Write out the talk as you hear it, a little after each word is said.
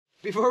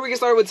Before we get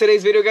started with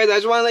today's video, guys, I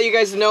just want to let you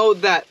guys know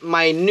that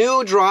my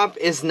new drop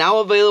is now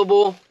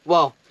available.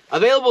 Well,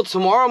 available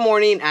tomorrow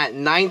morning at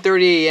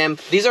 9:30 a.m.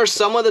 These are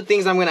some of the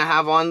things I'm going to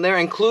have on there,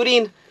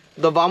 including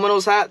the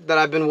Vamonos hat that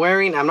I've been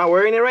wearing. I'm not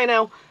wearing it right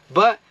now,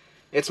 but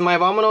it's my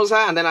Vamonos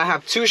hat, and then I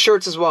have 2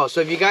 shirts as well.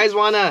 So if you guys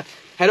want to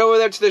head over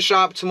there to the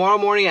shop tomorrow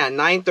morning at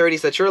 9:30,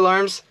 set your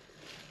alarms.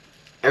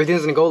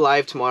 Everything's going to go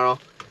live tomorrow.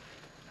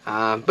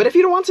 But if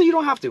you don't want to, you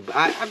don't have to.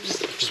 I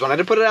just wanted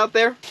to put it out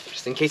there,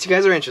 just in case you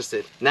guys are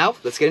interested. Now,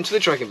 let's get into the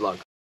trucking vlog.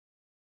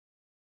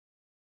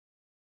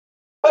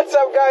 What's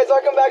up, guys?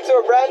 Welcome back to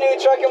a brand new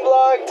trucking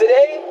vlog.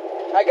 Today,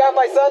 I got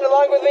my son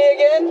along with me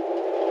again.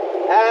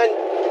 And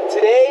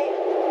today,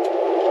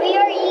 we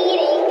are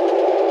eating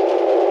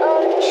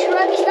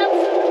Truckstop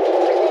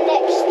for the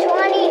next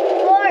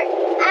 24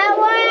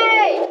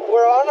 hours.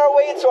 We're on our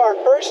way to our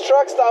first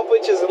truck stop,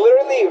 which is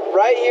literally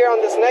right here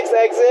on this next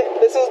exit.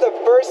 This is the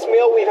first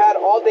meal we've had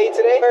all day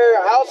today. We're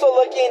also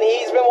looking,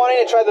 he's been wanting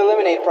to try the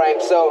lemonade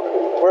prime, so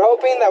we're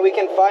hoping that we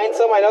can find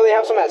some. I know they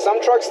have some at some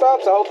truck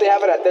stops. I hope they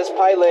have it at this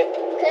pilot.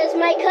 Because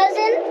my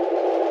cousin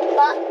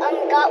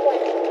got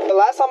one. The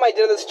last time I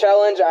did this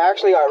challenge, I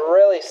actually got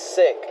really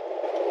sick.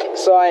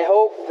 So I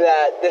hope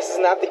that this is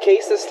not the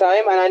case this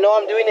time. And I know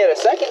I'm doing it a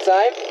second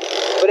time,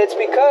 but it's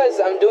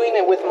because I'm doing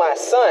it with my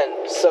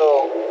son.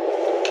 So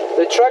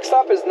the truck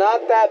stop is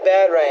not that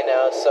bad right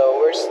now,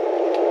 so it's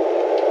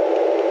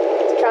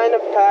kind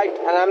of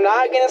packed, and I'm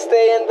not gonna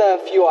stay in the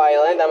fuel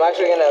island. I'm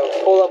actually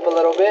gonna pull up a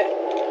little bit.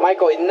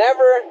 Michael,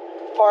 never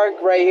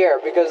park right here,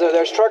 because if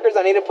there's truckers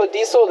that need to put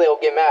diesel, they'll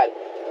get mad.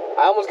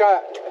 I almost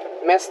got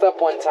messed up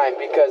one time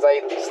because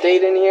I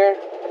stayed in here,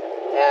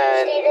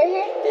 and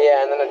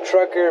yeah, and then a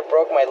trucker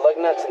broke my lug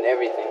nuts and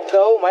everything.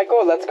 So,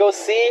 Michael, let's go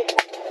see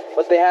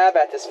what they have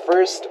at this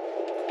first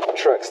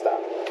truck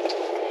stop.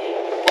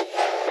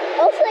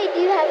 Hopefully they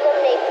do have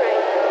lemonade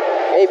prime.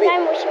 Maybe.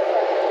 I'm wishing for.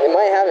 They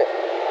might have it.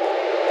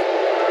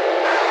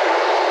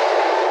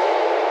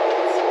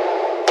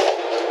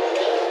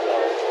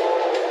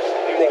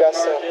 They got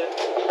some.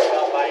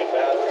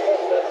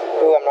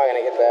 Ooh, I'm not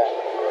gonna get that.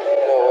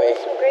 No way.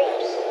 Some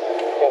grapes.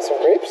 You got some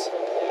grapes?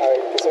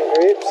 Alright, get some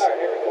grapes.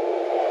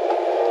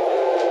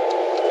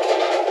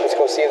 Let's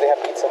go see if they have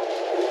pizza.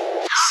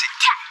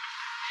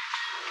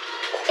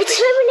 It's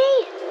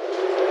lemonade.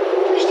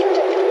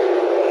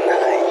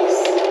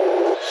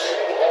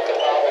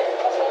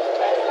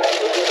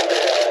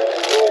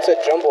 It's a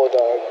jumbo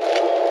dog.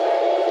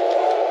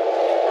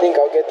 I think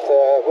I'll get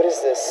the, what is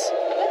this?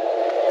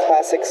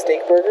 Classic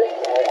steak burger?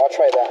 Alright, I'll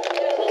try that.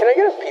 Can I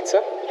get a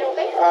pizza?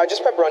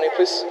 Just pepperoni,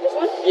 please. Just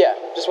one? Yeah,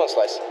 just one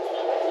slice.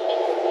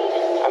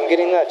 I'm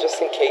getting that just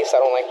in case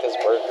I don't like this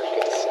burger.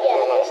 Yeah,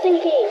 just in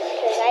case,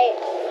 because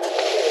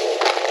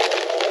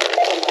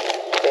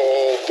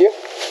Thank you.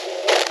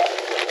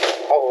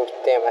 Oh,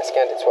 damn, I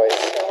scanned it twice.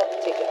 I'll have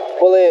to take it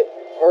off. Will it,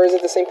 or is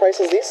it the same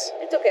price as these?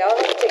 It's okay, I'll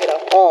have to take it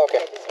off. Oh,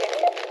 okay.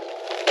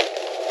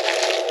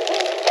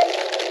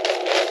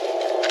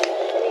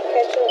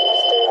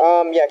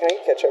 Yeah, can I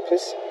get ketchup,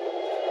 please?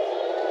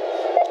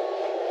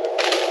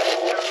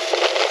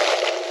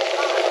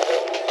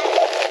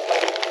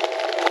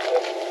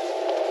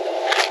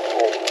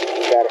 Alright,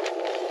 got it.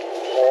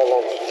 Alright,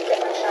 lunch.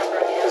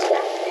 Let's go.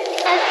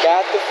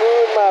 Got the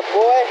food, my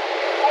boy.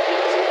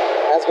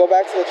 Let's go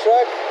back to the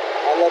truck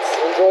and let's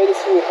enjoy this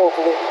food,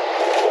 hopefully.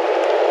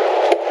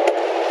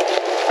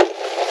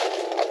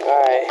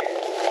 Alright.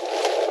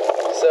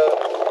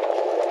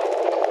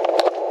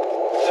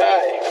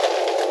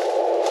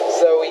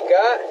 So we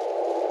got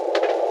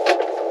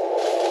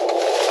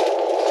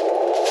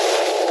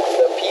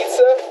the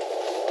pizza,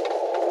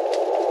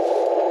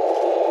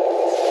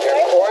 your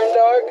corn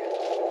dog,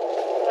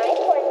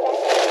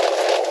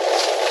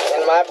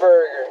 and my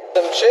burger.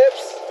 Some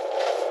chips,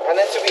 and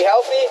then to be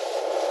healthy,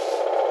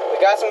 we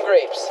got some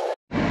grapes.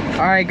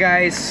 Alright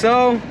guys,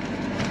 so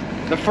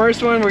the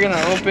first one we're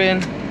gonna open,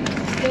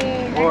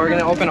 well, we're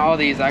gonna open all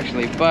these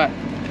actually, but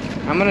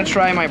I'm gonna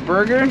try my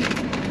burger.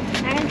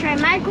 I'm gonna try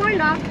my corn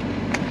dog.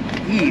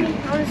 Ew.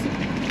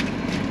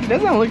 It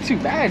doesn't look too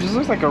bad. It just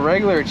looks like a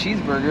regular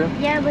cheeseburger.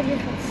 Yeah, but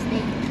it's with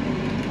steak.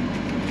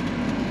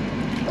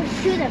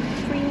 Let's do them.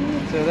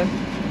 Two of them?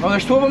 Oh,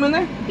 there's 2 of them in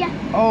there? Yeah.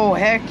 Oh,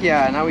 heck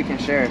yeah. Now we can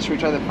share. Should we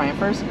try the prime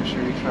first? Or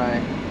should we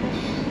try...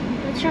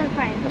 Let's try the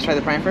prime. Let's try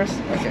the prime first?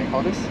 Okay,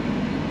 hold this.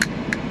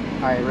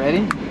 Alright,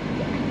 ready?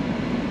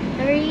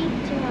 3, 2,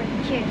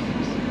 1. Cheers.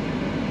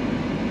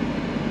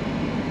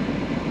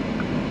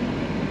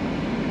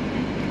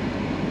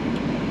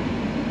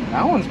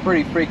 That one's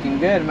pretty freaking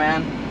good,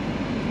 man.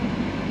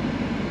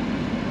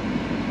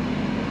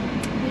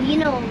 You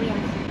know what we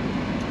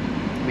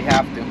have. We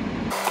have to.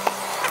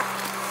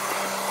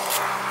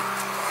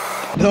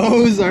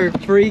 Those are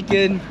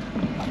freaking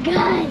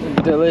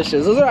good.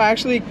 Delicious. Those are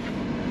actually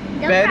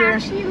better.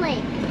 Actually,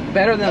 like,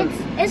 better than.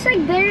 It's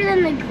like better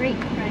than the grape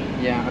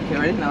prime. Yeah. Okay.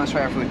 Ready? Now let's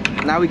try our food.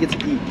 Now we get to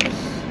eat.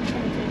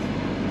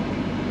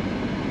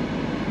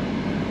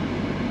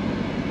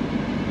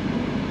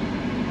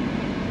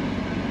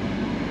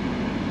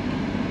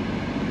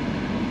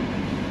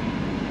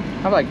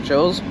 I have like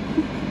chills.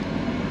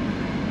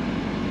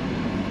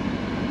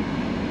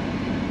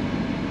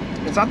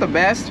 It's not the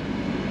best,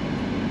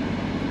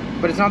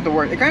 but it's not the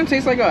worst. It kind of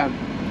tastes like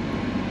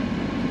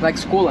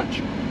school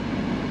lunch.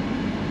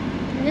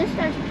 This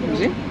starts You to.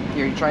 see?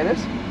 Here, you try this.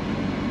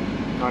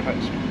 No, try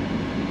this.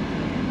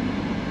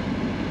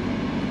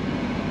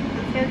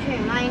 Go to your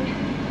mind.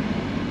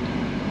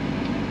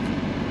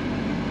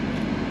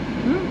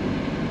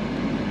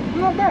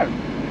 Not bad.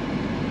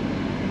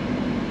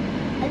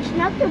 It's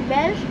not the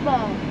best,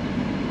 but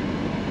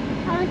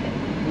I like it.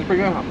 It's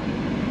pretty good, huh?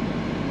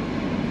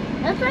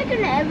 That's like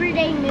an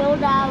everyday meal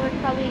that I would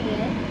probably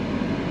get.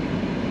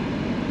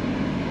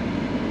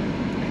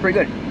 It's pretty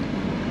good. Can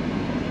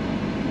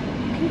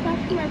you pass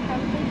me my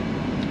phone, please?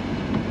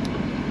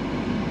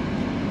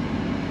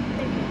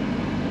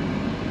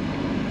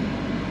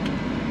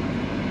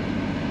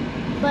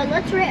 But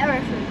let's rate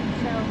our food.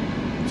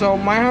 So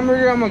my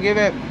hamburger, I'm gonna give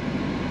it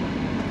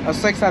a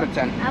 6 out of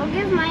 10. I would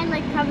give mine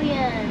like probably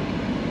a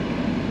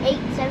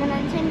 7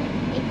 out of 10,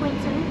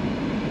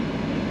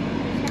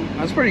 8.7.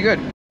 That's pretty good.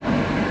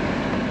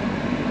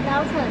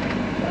 That was good.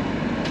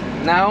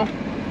 Now,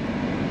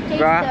 Taste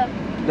got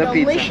the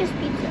delicious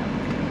pizza.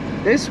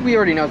 this we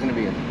already know is gonna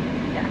be good.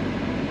 Yeah.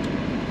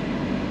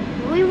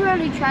 We've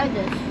already tried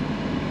this.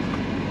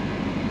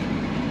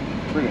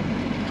 Pretty good.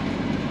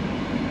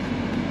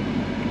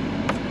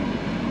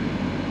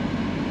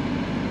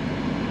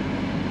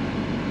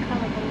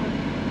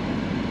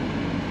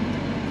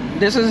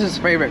 This is his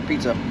favorite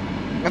pizza.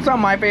 It's not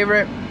my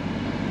favorite,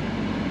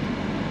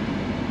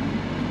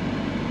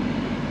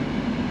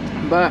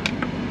 but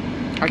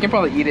I can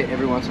probably eat it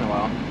every once in a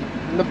while.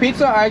 The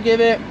pizza, I give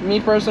it,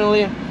 me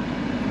personally,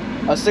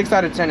 a 6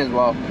 out of 10 as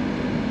well.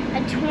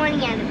 A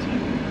 20 out of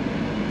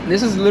 10.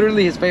 This is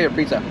literally his favorite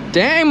pizza.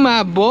 Dang,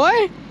 my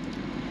boy!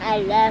 I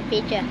love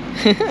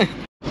pizza.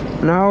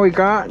 Now we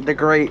got the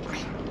grapes.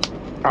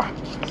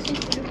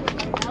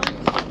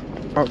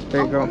 Oh,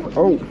 there you go.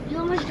 Oh. You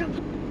almost dropped.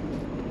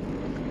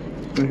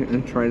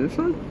 And try this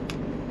one.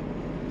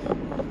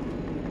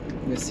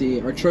 Let's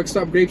see. Our truck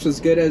stop grapes as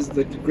good as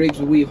the grapes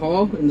we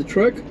haul in the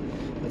truck?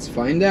 Let's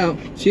find out.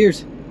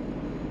 Cheers.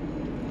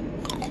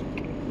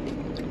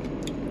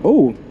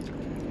 Oh,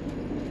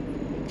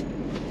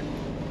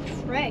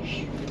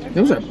 Fresh.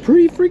 those are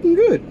pretty freaking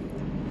good.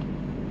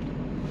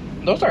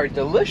 Those are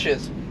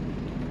delicious.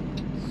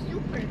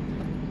 Super.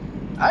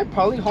 I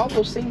probably haul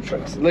those same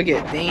trucks. Look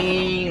at,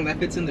 dang, that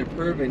fits in there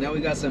perfect. Now we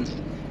got some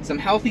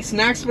healthy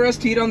snacks for us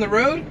to eat on the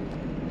road.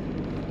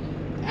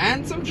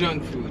 And some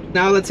junk food.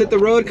 Now let's hit the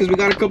road because we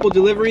got a couple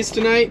deliveries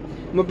tonight.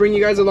 I'm gonna bring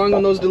you guys along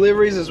on those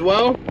deliveries as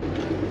well.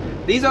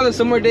 These are the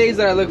summer days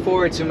that I look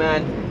forward to,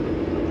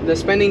 man. The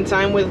spending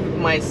time with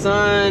my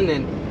son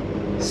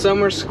and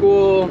summer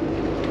school.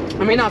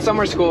 I mean, not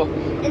summer school.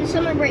 And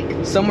summer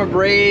break. Summer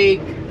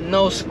break,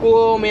 no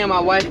school. Me and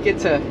my wife get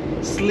to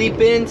sleep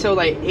in till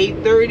like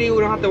 8:30. We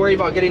don't have to worry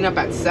about getting up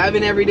at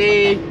 7 every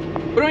day.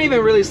 We don't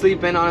even really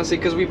sleep in, honestly,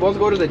 because we both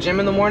go to the gym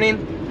in the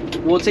morning.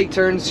 We'll take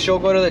turns. She'll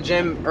go to the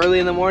gym early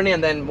in the morning,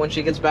 and then when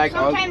she gets back,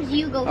 Sometimes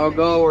you go I'll first.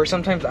 go, or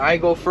sometimes I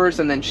go first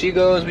and then she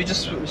goes. We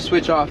just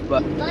switch off.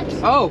 But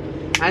oh,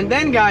 and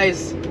then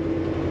guys,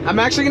 I'm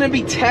actually gonna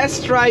be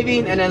test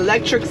driving an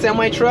electric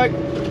semi truck.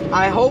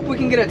 I hope we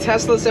can get a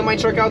Tesla semi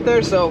truck out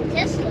there. So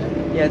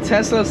Tesla. yeah,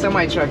 Tesla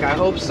semi truck. I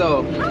hope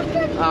so.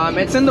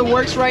 It's in the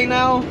works right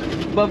now,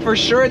 but for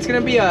sure it's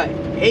gonna be a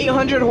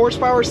 800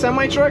 horsepower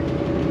semi truck,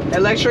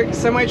 electric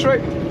semi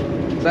truck.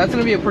 So that's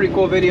gonna be a pretty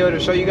cool video to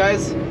show you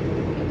guys.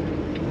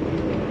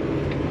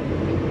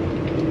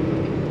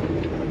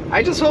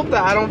 I just hope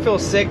that I don't feel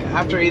sick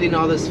after eating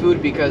all this food,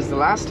 because the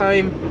last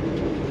time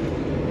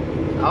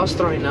I was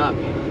throwing up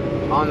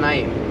all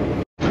night.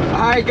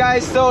 Alright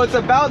guys, so it's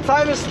about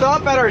time to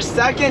stop at our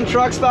second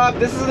truck stop.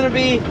 This is gonna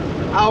be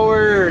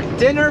our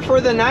dinner for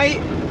the night.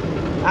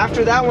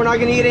 After that, we're not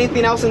gonna eat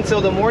anything else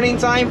until the morning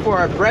time for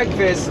our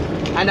breakfast.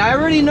 And I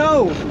already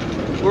know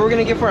what we're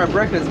gonna get for our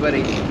breakfast,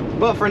 buddy.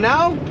 But for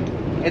now,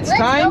 it's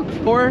time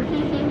for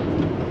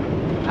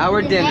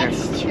our dinner.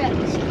 Next truck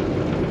stop.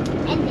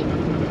 Ending.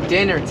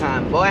 Dinner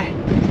time, boy.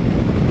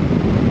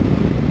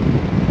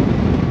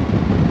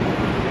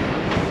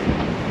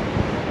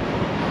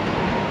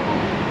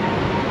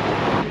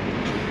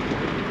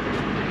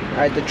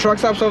 Alright, the truck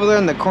stop's over there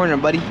in the corner,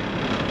 buddy.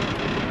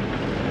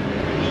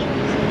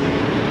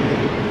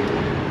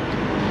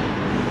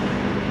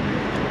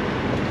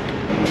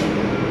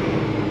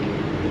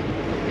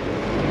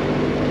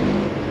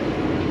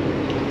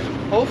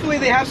 Hopefully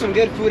they have some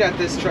good food at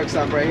this truck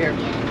stop right here.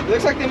 It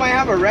looks like they might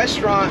have a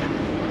restaurant.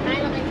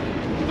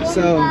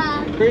 So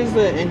here's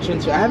the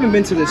entrance. I haven't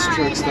been to this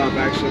truck stop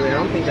actually. I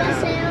don't think I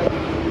have.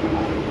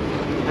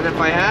 And if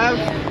I have,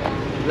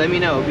 let me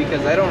know,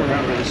 because I don't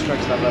remember this truck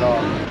stop at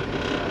all.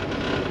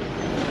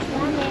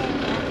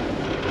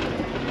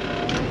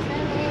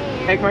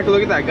 Heck, Michael,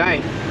 look at that guy.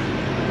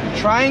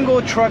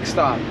 Triangle Truck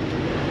Stop.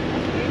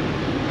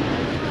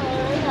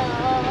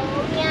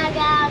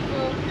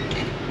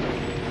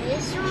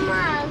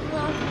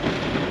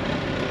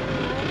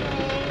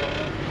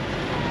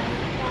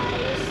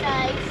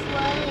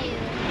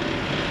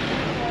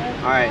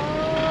 Alright.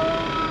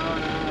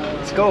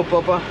 Let's go,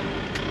 Papa.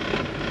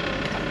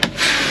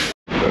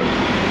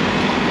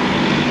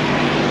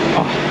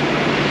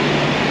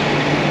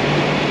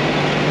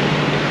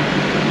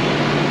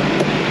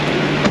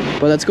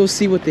 But let's go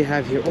see what they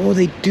have here. Oh,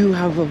 they do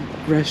have a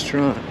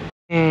restaurant.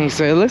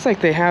 So it looks like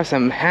they have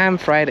some ham,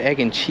 fried egg,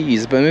 and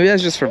cheese, but maybe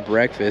that's just for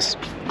breakfast.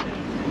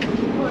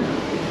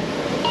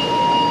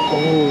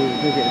 Oh,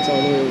 look at it, it's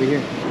all the way over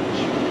here.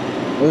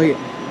 Oh, look at it.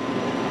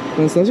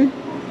 Want a slicer?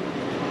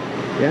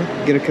 Yeah?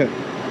 Get a cut.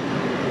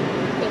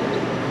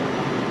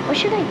 What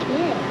should I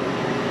get?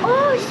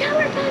 Oh,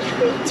 Sour Patch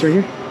Kids. It's right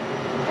here.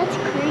 That's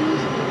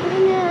crazy.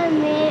 I'm gonna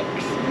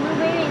mix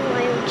blueberry and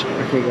lime cherry.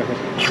 Okay, go ahead.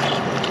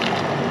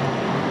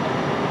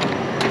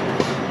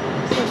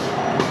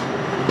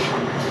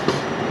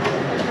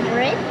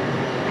 Cover it.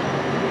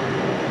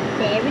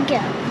 There we go.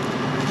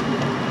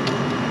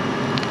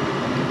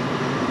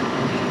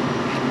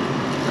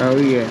 Oh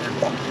yeah.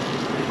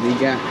 We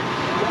got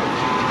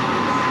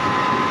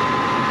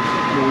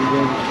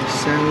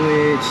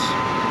sandwich.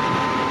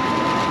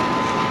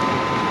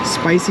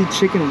 Spicy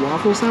chicken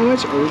waffle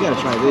sandwich? Oh, we gotta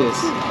try this.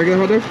 Regular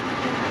hot dog?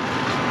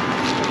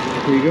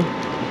 Here you go.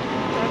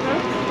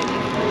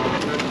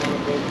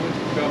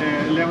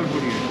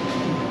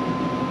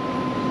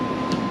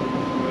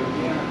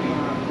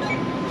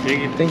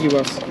 Thank you,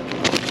 boss.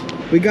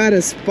 We got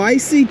a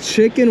spicy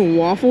chicken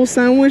waffle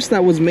sandwich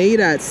that was made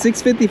at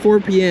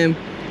 6:54 p.m.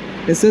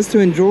 It says to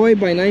enjoy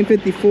by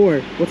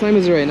 9:54. What time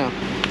is it right now?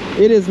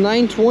 It is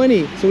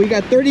 9:20. So we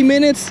got 30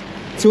 minutes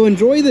to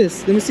enjoy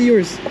this. Let me see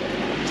yours.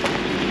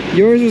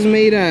 Yours was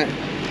made at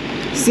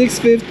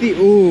 6:50.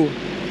 Ooh,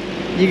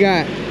 you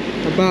got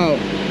about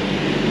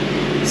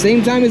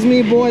same time as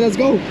me, boy. Let's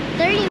go.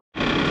 30.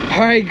 All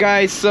right,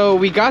 guys. So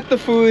we got the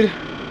food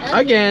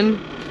again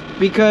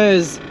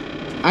because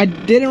I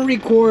didn't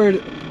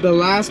record the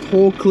last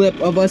whole clip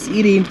of us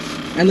eating.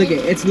 And look,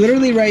 it's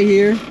literally right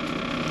here.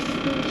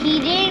 He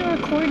didn't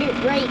record it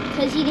right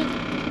because he didn't.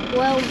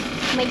 Well,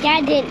 my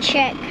dad didn't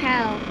check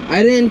how.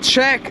 I didn't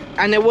check,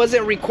 and it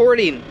wasn't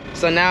recording.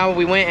 So now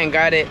we went and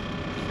got it.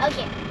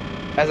 Okay.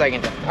 As I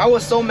can tell. I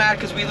was so mad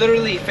because we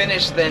literally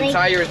finished the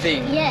entire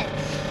thing. Yes.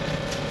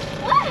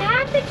 What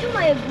happened to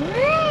my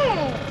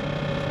bread?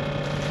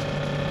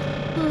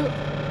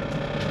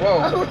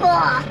 Whoa.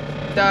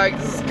 Dog,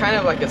 this is kind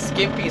of like a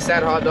skimpy,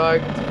 sad hot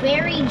dog. It's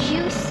very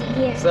juicy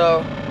here.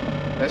 So,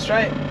 let's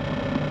try it.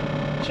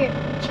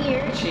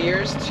 Cheers.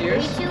 Cheers.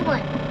 Cheers. 3, 2,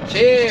 1.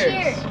 Cheers.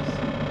 Cheers.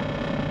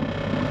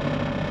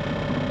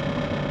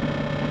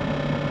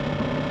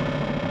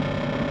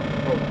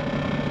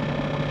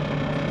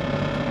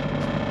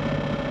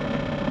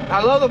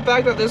 I love the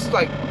fact that this is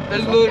like,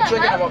 there's little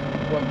chicken.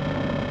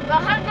 The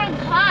hot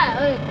dog's hot.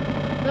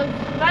 The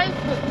spicy.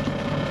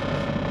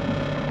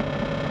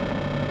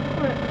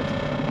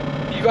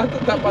 You got the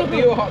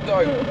tapatio hot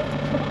dog.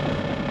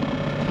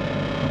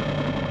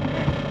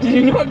 Did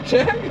you not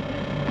check?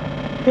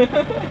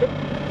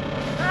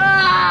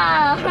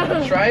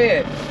 Try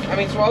it. I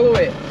mean, swallow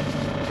it.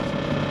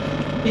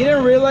 He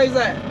didn't realize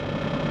that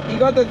he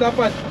got the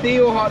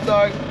tapatio hot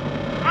dog.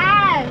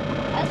 I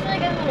feel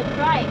like I'm gonna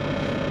cry.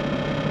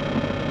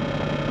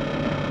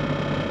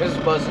 This is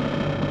buzzing.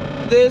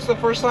 This the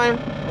first time,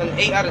 an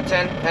 8 out of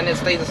 10, and it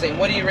stays the same.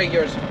 What do you rate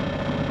yours?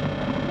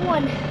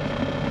 1.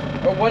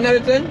 A 1 out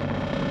of 10?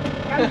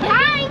 I'm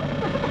dying.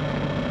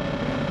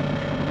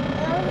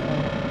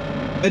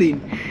 Buddy.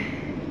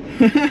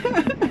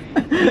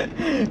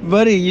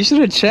 Buddy, you should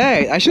have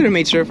checked. I should have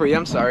made sure for you.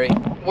 I'm sorry.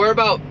 We're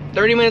about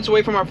 30 minutes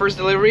away from our first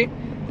delivery.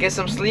 Get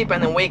some sleep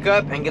and then wake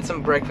up and get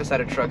some breakfast at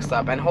a truck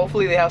stop. And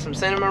hopefully they have some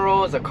cinnamon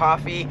rolls, a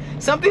coffee,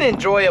 something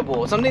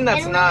enjoyable, something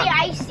that's and not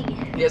really icy.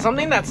 Yeah,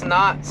 something that's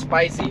not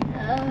spicy.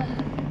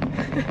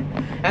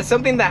 And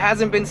something that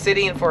hasn't been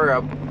sitting for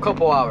a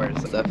couple hours.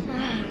 Did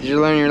you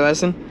learn your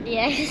lesson?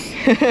 Yes.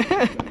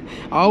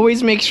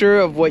 Always make sure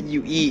of what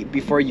you eat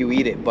before you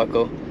eat it,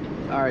 bucko.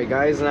 Alright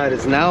guys, now it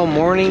is now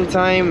morning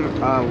time.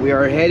 We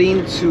are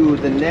heading to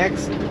the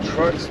next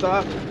truck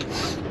stop.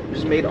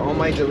 Just made all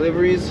my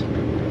deliveries.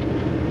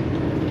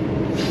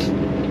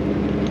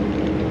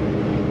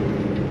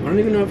 I don't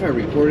even know if I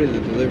recorded the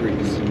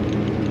deliveries.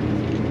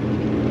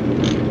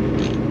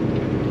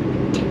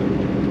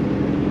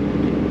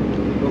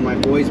 But my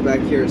boy's back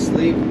here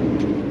asleep.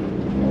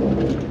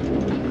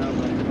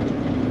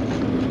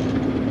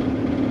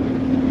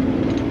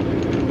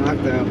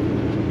 Knocked out.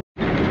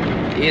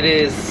 It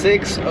is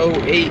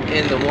 6:08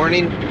 in the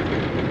morning.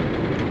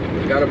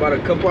 Got about a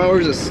couple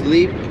hours of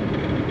sleep.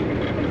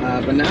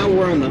 But now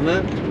we're on the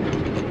hunt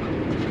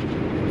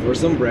for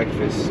some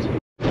breakfast.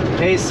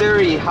 Hey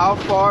Siri, how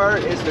far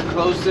is the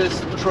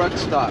closest truck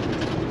stop?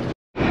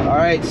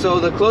 Alright, so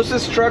the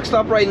closest truck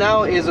stop right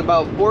now is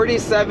about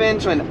 47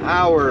 to an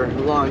hour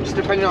long, just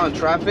depending on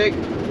traffic.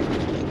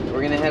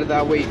 We're gonna head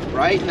that way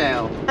right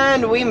now.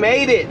 And we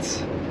made it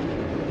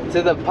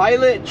to the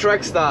Pilot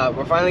truck stop.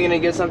 We're finally gonna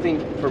get something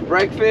for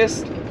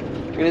breakfast.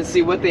 We're gonna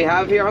see what they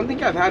have here. I don't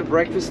think I've had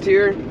breakfast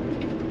here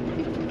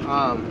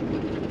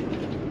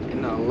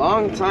in a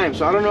long time,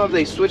 so I don't know if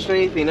they switched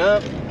anything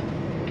up.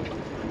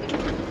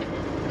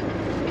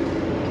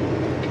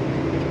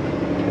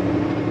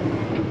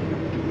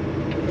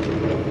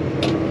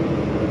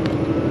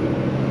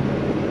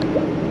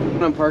 I'm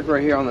gonna park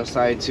right here on the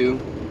side too.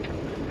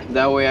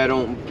 That way I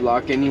don't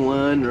block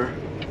anyone or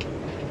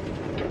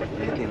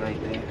anything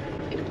like that.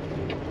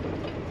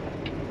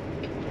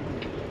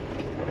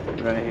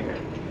 Right here.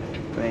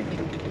 Bam.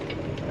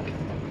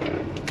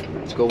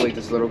 Let's go wake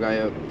this little guy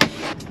up.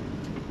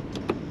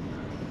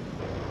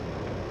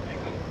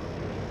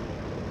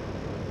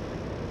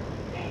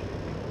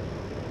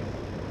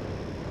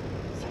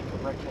 It's time for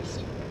breakfast.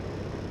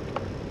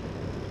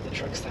 The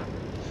truck stop.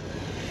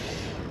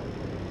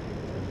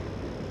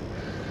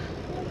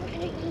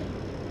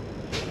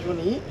 You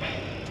wanna eat?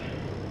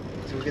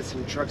 Let's go get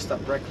some truck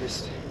stop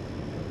breakfast.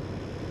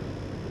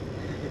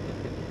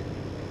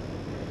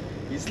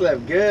 You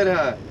slept good,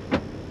 huh?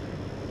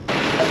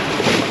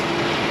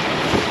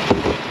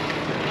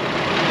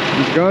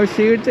 Go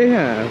see what they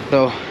have.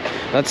 So,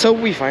 let's hope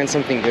we find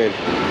something good.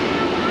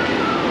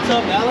 What's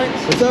up,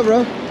 Alex? What's up, bro?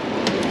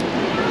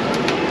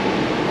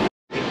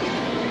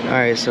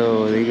 Alright,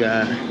 so they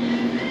got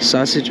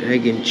sausage,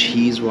 egg, and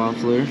cheese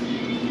waffler.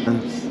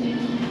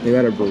 They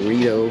got a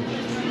burrito.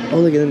 Oh,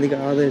 look at them, they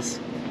got all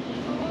this.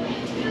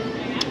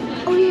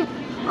 Oh, yeah.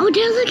 Oh,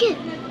 Dad, look it.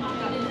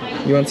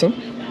 You want some?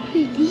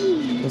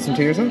 These. Want some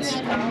tater tots? Oh,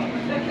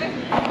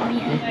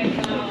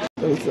 yeah.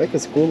 It's like a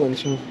school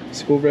lunch,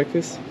 school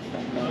breakfast.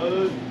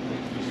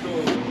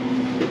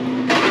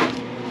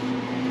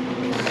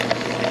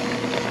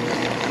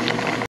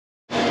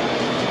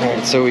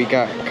 Alright, so we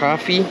got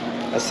coffee,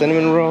 a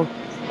cinnamon roll,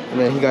 and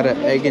then he got an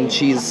egg and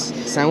cheese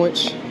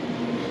sandwich,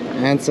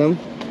 and some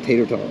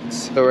tater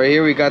tots. So right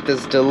here we got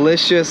this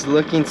delicious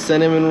looking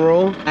cinnamon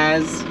roll,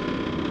 has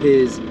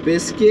his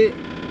biscuit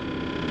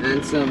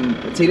and some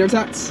tater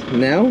tots.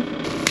 Now,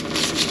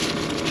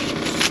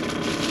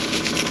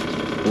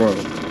 whoa.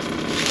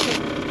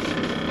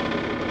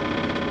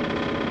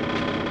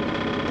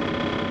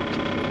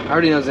 I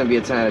already know it's gonna be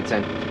a 10 out of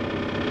 10.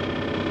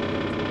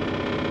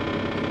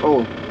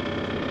 Oh,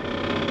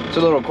 it's a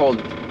little cold.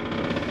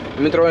 Let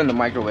me throw it in the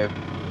microwave.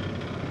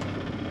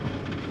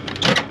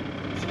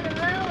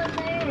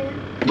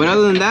 But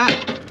other than that,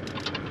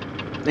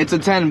 it's a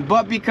 10.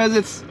 But because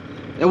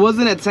it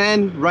wasn't a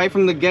 10 right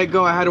from the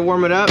get-go, I had to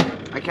warm it up.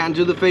 I can't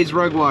do the face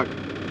rug walk.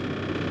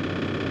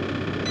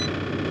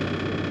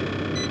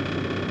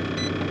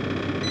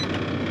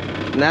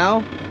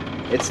 Now,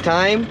 it's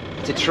time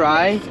to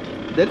try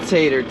the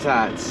tater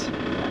tots.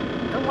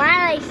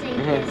 Why I say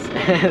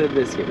biscuit? The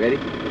biscuit, ready?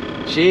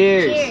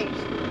 Cheers. Cheers.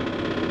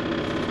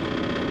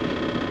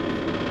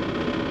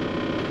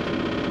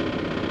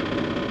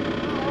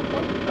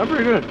 That's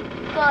pretty good.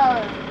 Go.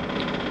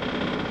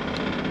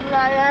 9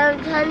 out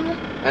of 10.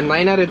 A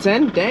 9 out of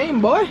 10? Dang,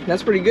 boy,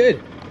 that's pretty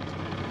good.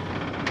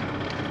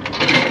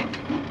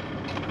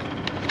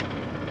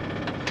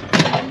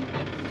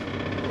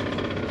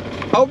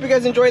 I hope you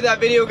guys enjoyed that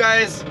video,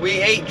 guys.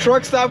 We ate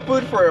truck stop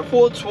food for a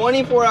full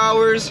 24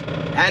 hours,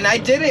 and I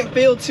didn't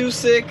feel too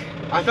sick.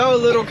 I felt a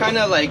little kind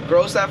of like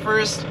gross at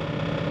first,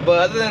 but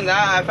other than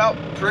that, I felt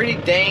pretty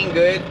dang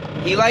good.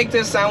 He liked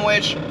his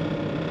sandwich.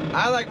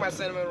 I like my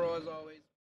cinnamon roll.